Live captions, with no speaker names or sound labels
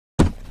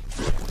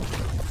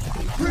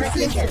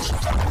Resprective.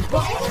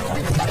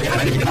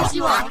 Yes,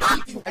 you are.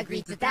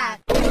 Agreed to that.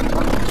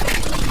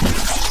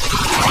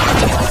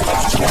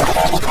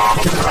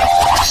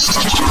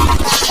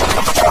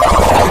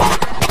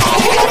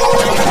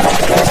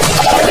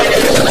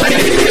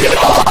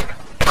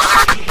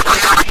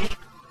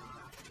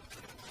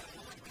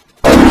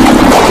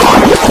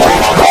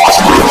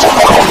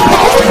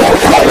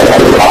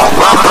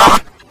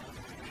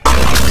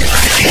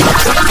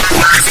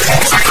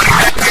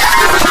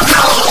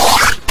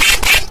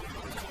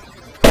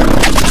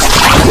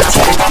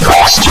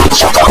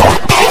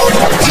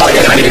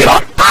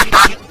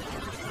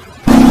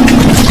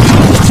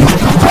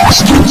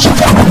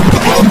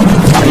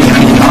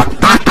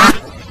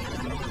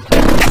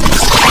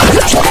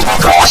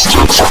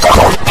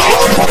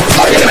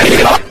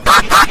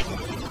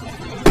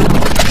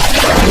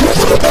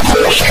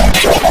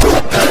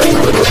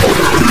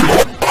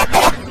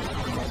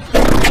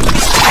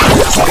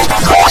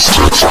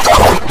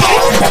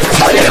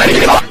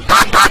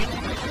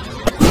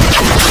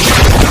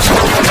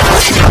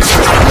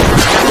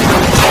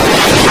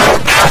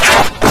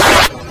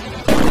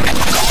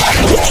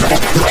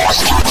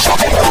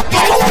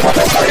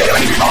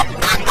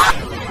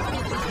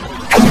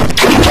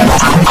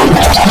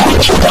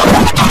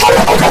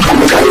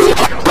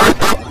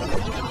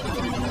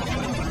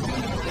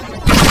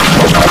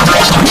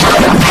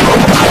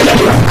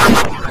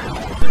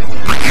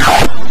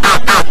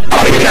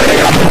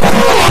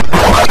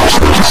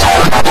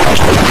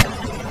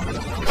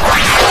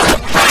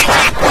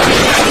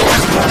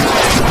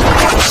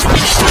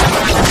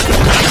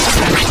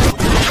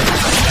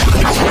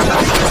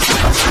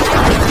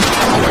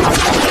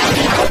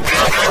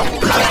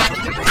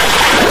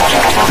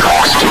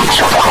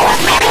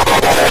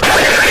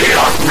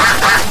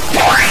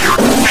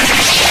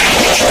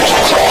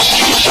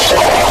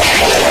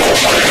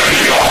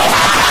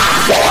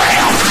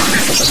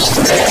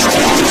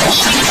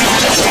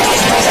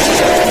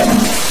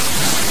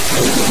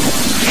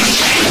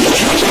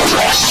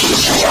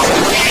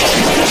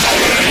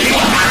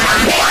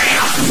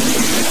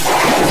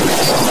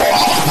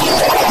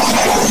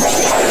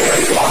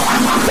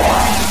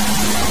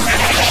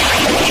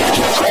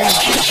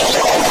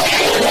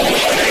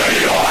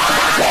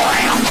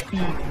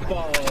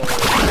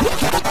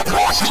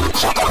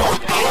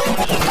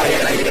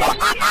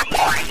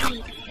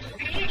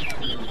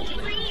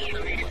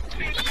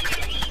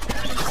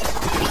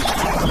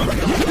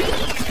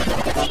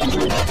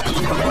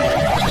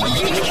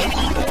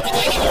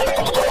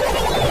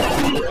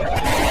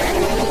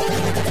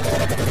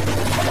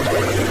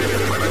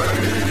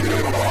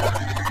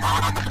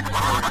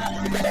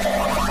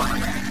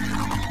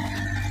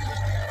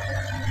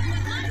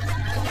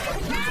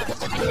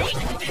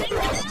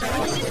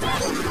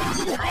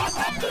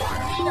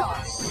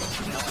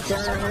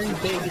 Turn,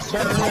 baby,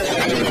 turn.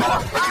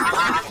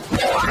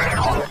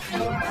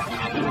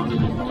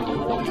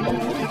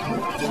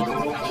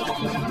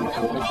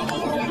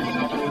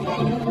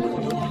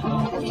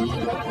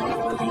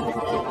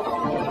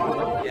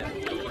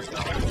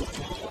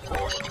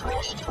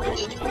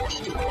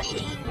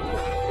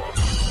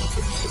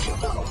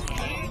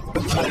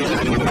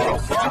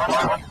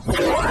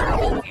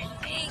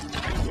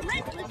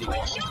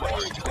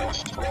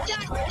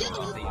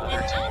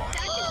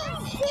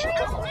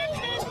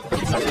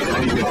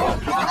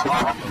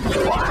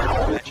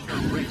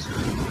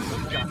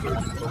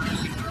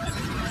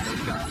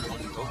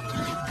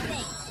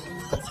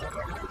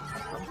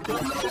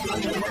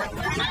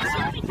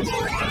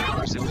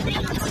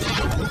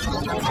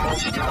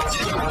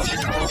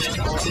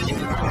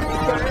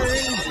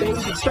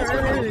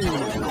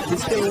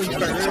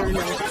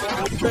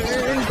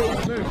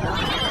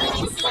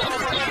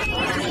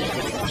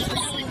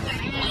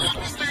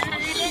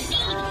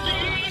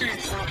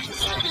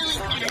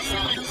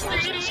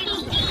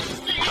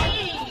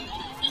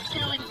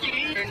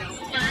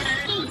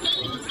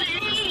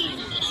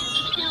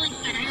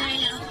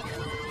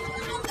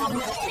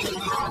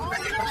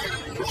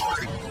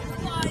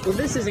 Well,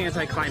 this is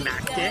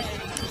anticlimactic.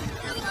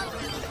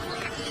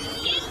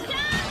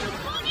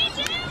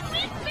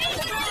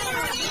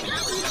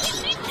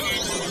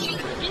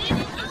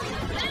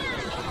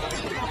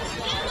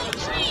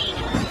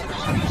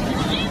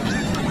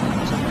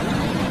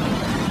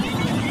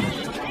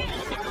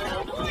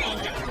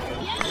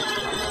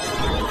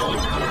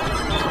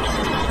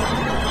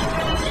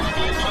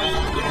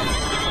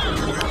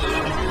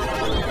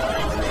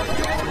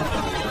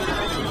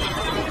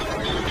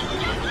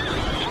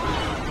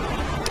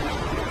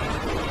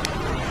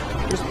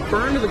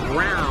 Burn to the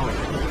ground.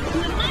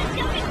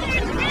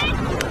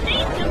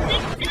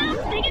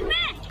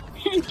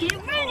 Get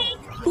ready.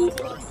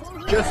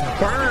 Just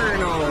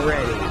burn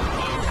already.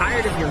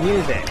 Tired of your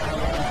music.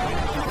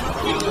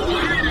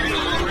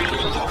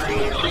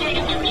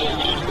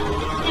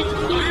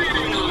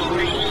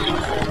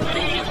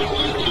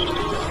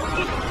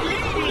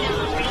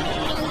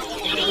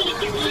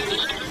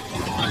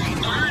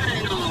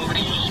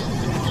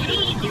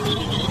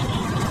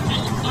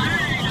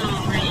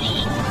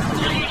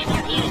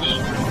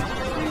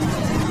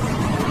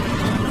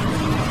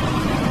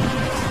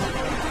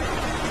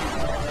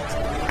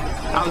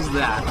 How's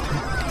that?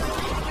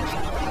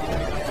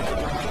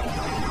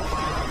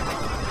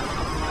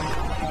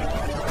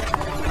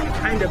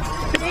 Kind of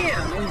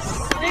bam and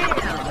slam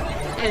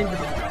and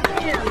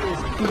bam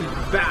is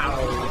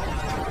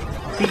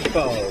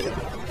Beefo.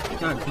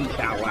 Not beef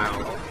bow wow.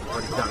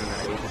 Or done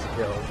that he just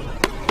killed.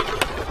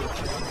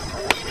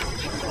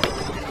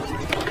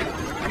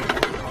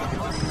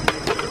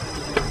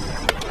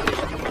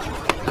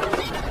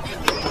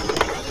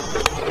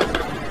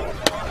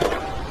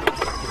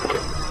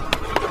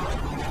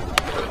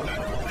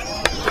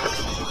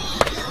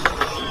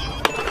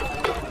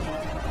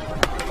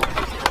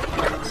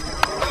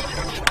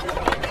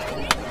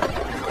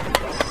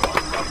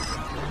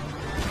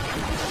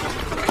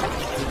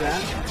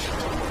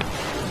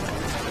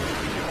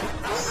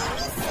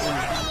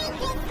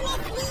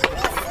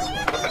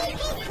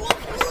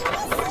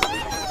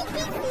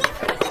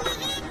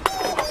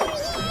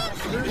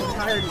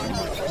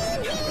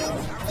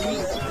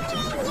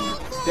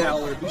 Bell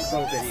or Beefo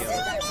videos.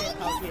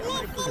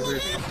 Because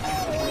there's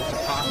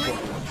possible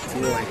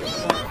boy.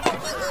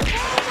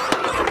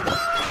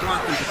 I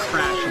want them to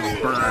crash and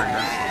burn.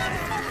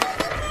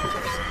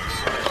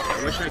 I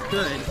wish I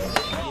could.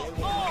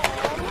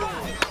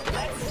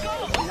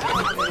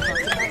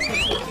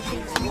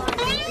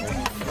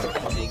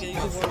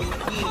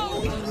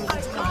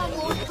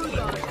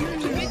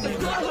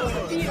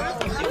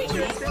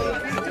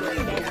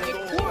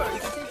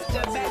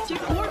 The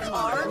magic words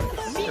are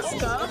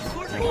Miska,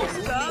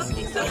 Polska,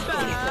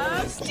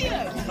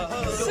 Sebastian.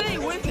 Say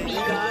with me,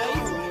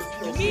 guys.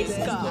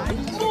 Miska,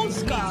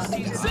 Polska,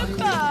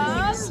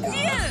 Sebastian.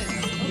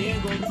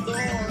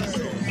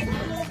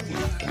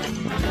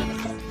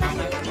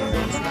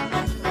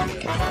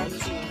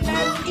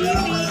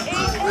 M-E-V-A-T-R-A-N.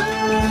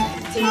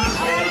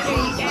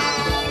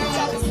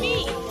 That's me.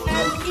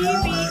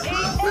 M-E-V-A-T-R-A-N.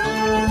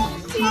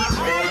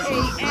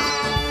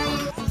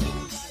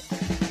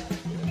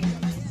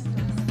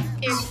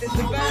 It's the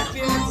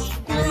Sebastian's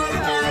good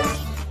times.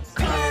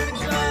 Come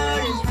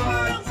inside, it's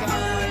fun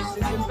times.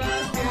 It's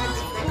Sebastian's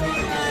good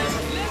times.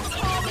 Let's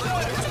all go.